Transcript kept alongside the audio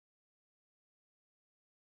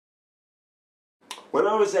When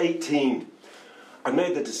I was 18, I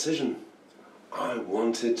made the decision. I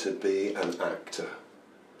wanted to be an actor.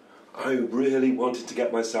 I really wanted to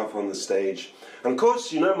get myself on the stage. And of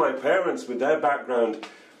course, you know, my parents, with their background,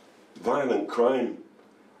 violent crime,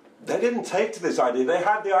 they didn't take to this idea. They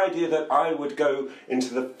had the idea that I would go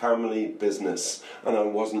into the family business, and I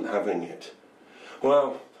wasn't having it.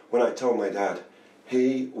 Well, when I told my dad,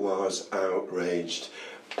 he was outraged.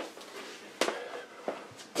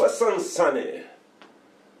 Listen, sonny,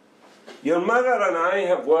 your mother and I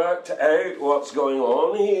have worked out what's going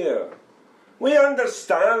on here. We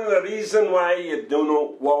understand the reason why you do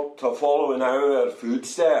not want to follow in our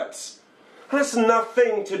footsteps. Has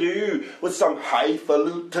nothing to do with some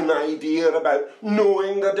highfalutin idea about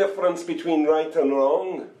knowing the difference between right and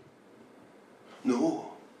wrong.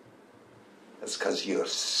 No, it's because you're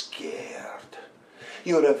scared.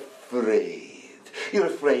 You're afraid. You're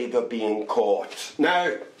afraid of being caught.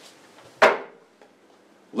 Now,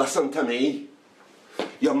 listen to me.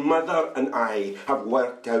 Your mother and I have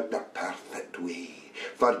worked out the perfect way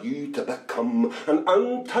for you to become an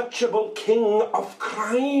untouchable king of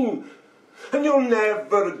crime. And you'll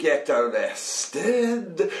never get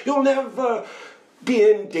arrested. You'll never be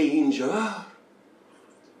in danger.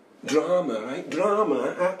 Drama, right?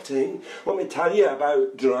 Drama, acting. Let me tell you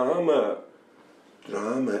about drama.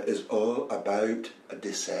 Drama is all about a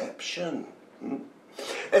deception.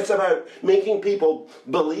 It's about making people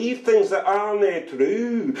believe things that aren't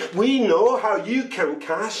true. We know how you can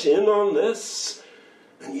cash in on this.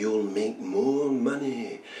 And you'll make more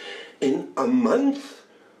money in a month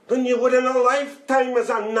than you would in a lifetime as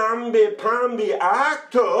a namby-pamby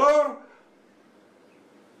actor. Oh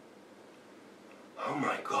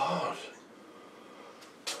my God.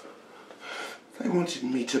 They wanted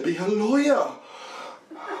me to be a lawyer.